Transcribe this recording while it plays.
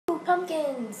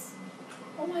pumpkins.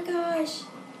 Oh my gosh.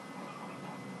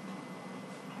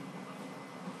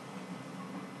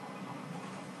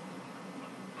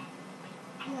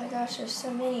 Oh my gosh, there's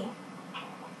so many.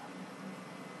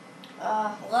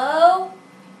 Hello?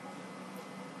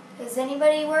 Does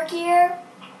anybody work here?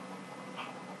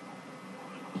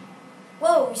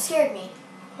 Whoa, you scared me.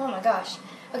 Oh my gosh.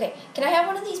 Okay, can I have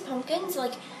one of these pumpkins?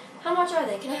 Like, how much are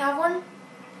they? Can I have one?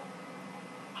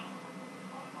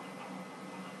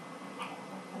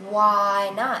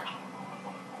 Why not?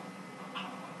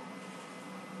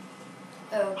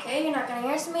 Okay, you're not gonna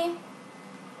answer me?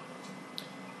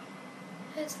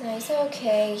 That's nice.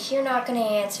 Okay, you're not gonna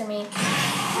answer me.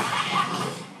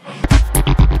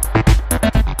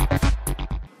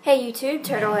 Hey YouTube,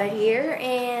 Turtlehead here,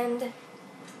 and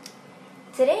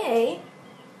today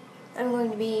I'm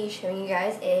going to be showing you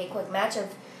guys a quick match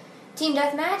of Team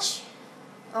Deathmatch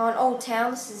on Old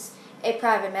Town. This is a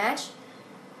private match,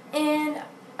 and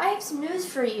I have some news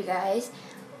for you guys.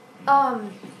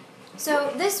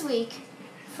 So this week,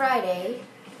 Friday,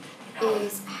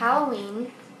 is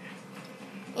Halloween,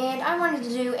 and I wanted to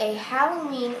do a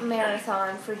Halloween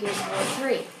marathon for Gears of War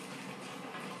 3.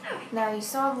 Now, you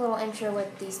saw a little intro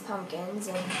with these pumpkins,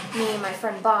 and me and my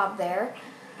friend Bob there.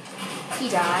 He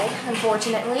died,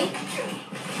 unfortunately.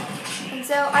 And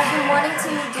so I've been wanting to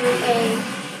do a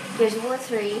Gears of War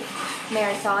 3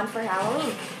 marathon for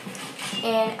Halloween.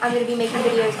 And I'm going to be making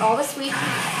videos all this week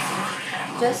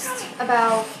just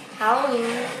about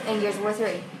Halloween and Gears of War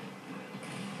 3.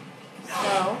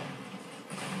 So,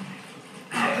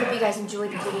 I hope you guys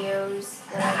enjoyed the videos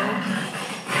that I make.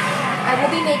 I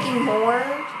will be making more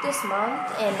this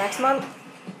month and next month.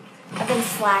 I've been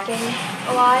slacking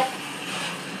a lot.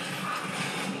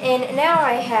 And now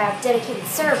I have dedicated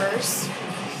servers.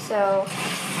 So,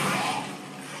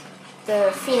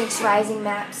 the Phoenix Rising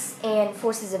maps and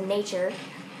Forces of Nature.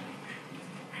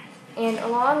 And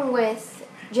along with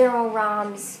General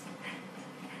Rom's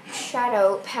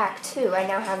Shadow Pack 2, I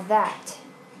now have that.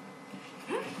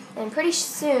 And pretty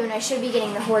soon I should be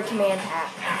getting the Horde Command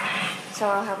Pack. So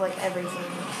I'll have like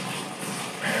everything.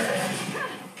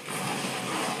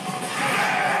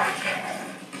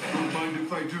 Don't mind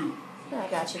if I do. I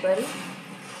got you, buddy.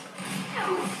 No,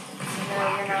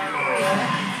 you're not.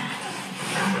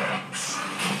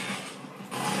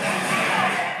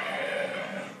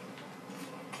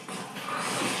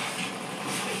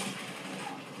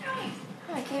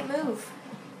 Oh, I can't move.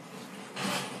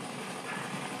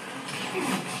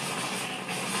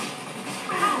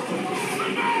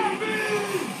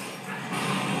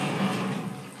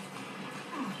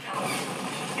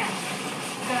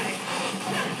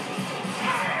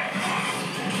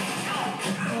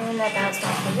 And that bounced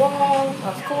off the wall,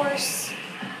 of course.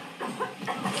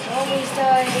 It always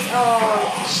does.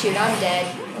 Oh, shoot, I'm dead.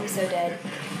 I'm so dead.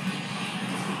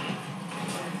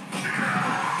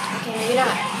 Okay, maybe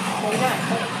not. Maybe not.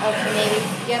 Okay, maybe.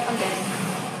 Yep, I'm dead.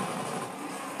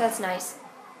 That's nice.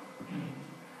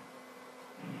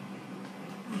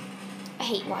 I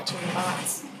hate watching the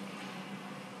bots.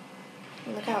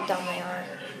 Look how dumb they are.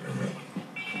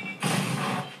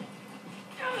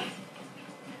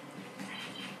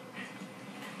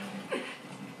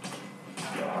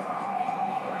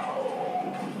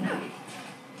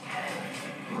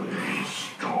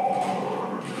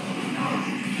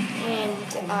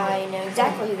 And I know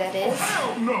exactly who that is.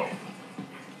 Oh, no.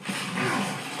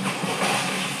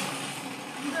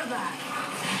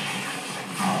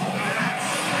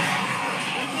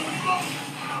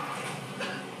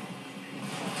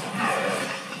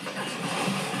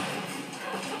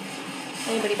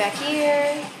 Anybody back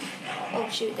here? Oh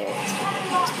shoot, there it is.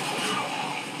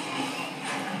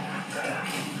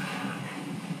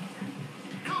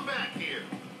 Come back here.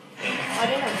 I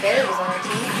didn't know Barry was on our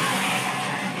team.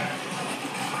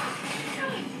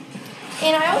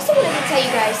 And I also wanted to tell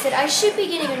you guys that I should be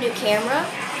getting a new camera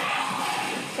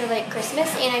for like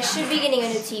Christmas, and I should be getting a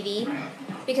new TV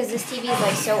because this TV is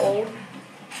like so old.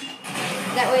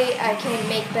 That way I can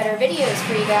make better videos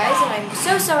for you guys, and I'm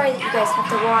so sorry that you guys have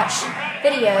to watch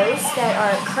videos that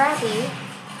are crappy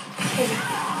because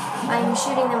I'm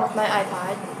shooting them with my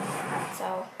iPod.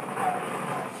 So.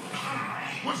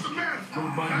 What's the matter?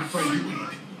 Don't mind if I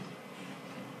do.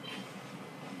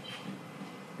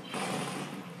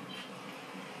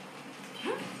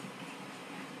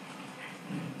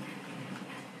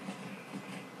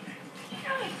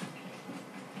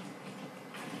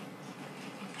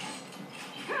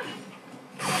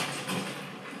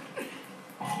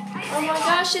 Oh my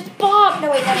gosh, it's Bob! No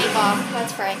wait, that ain't Bob.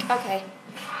 That's Frank. Okay.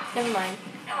 Never mind.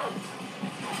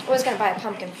 I was gonna buy a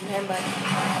pumpkin from him, but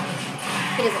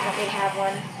he doesn't want me to have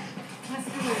one.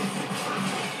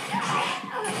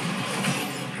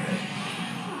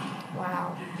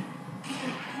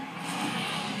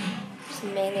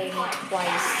 band-aid me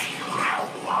twice.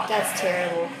 That's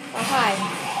terrible. Oh, hi.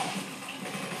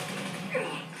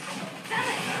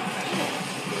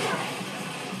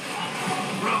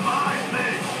 Revive me!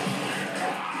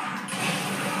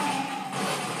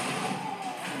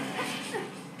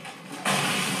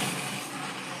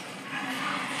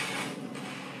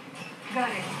 Got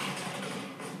it.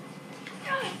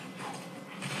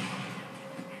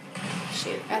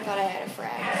 Shoot, I thought I had a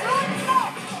frag.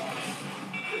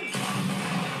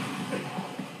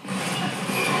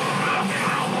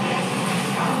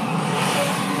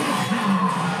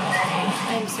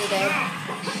 I'm so dead.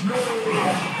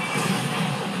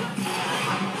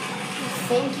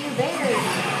 Thank you very much.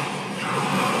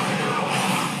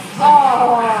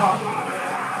 Oh! Wow.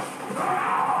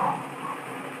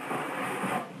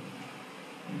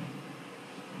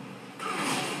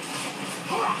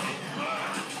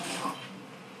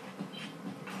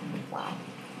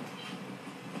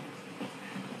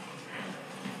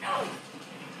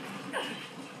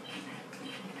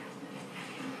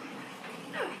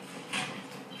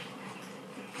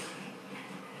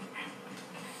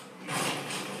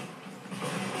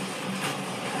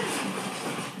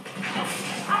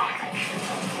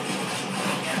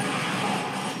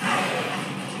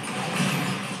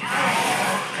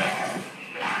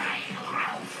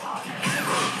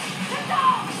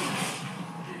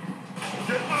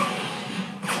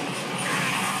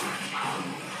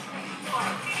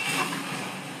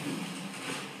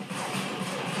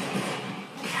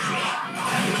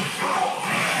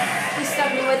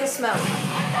 With the smoke.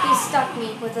 He stuck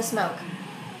me with the smoke.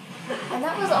 And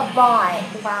that was a bot.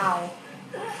 Wow.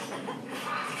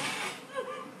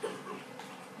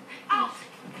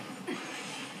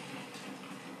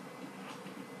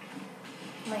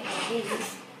 Might need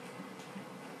these.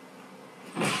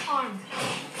 Armed.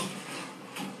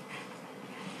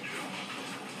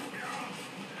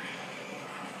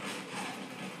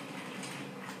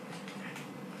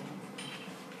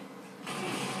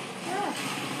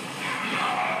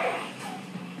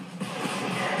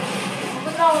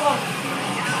 Look at all of them.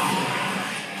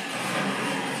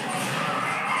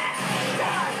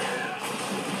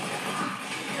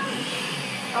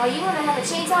 Oh, you want to have a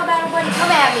chainsaw battle, buddy?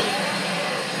 Come at me.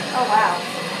 Oh, wow.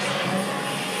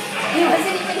 He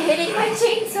wasn't even hitting my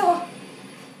chainsaw.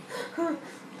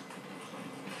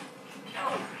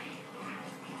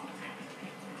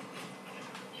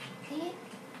 See?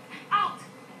 Out.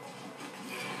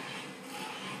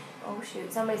 Oh,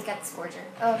 shoot. Somebody's got the Scorcher.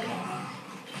 Okay.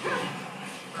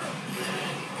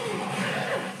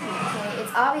 Okay,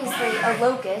 it's obviously a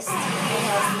Locust that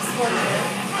has the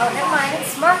Scorcher. Oh, never mind.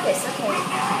 It's Marcus. Okay.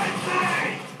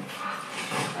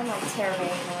 I'm like terrible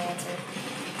with my answer.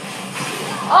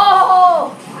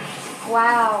 Oh!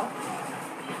 Wow.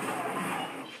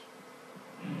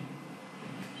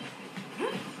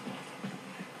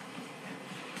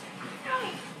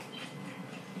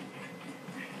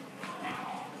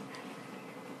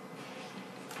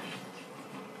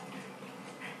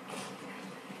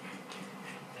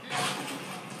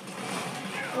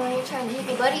 Oh, you're trying to hit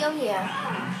me, buddy? Oh, yeah.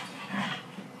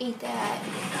 Eat that.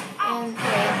 And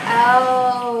play.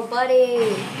 Oh,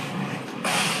 buddy.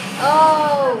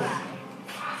 Oh.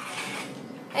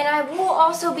 And I will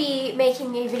also be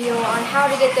making a video on how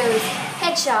to get those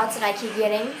headshots that I keep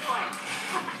getting.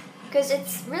 Because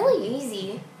it's really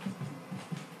easy.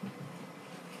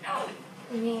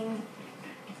 I mean,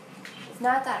 it's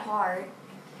not that hard.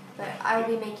 But I will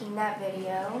be making that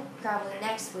video probably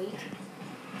next week.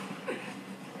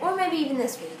 Or maybe even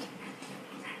this week.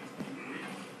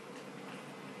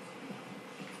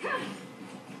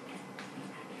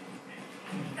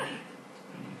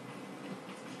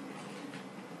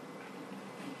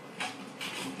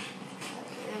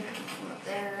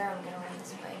 There, I'm gonna run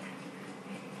this way.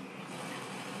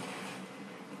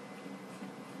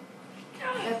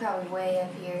 They're probably way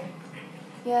up here.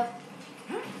 Yep.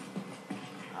 Oh,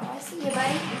 I see you,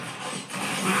 buddy.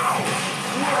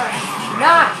 You are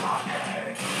not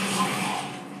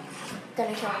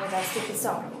gonna kill me with that stupid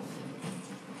saw.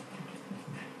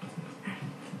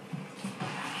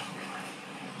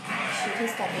 Shoot,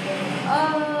 he's got the game.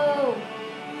 Oh!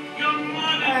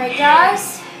 Alright,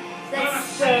 guys.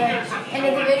 That's the end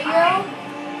of the video.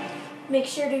 Make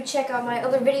sure to check out my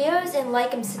other videos and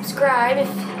like and subscribe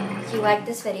if you like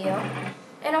this video.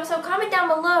 And also comment down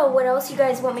below what else you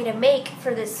guys want me to make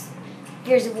for this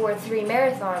Gears of War 3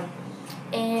 marathon.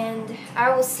 And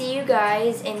I will see you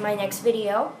guys in my next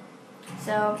video.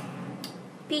 So,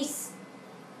 peace.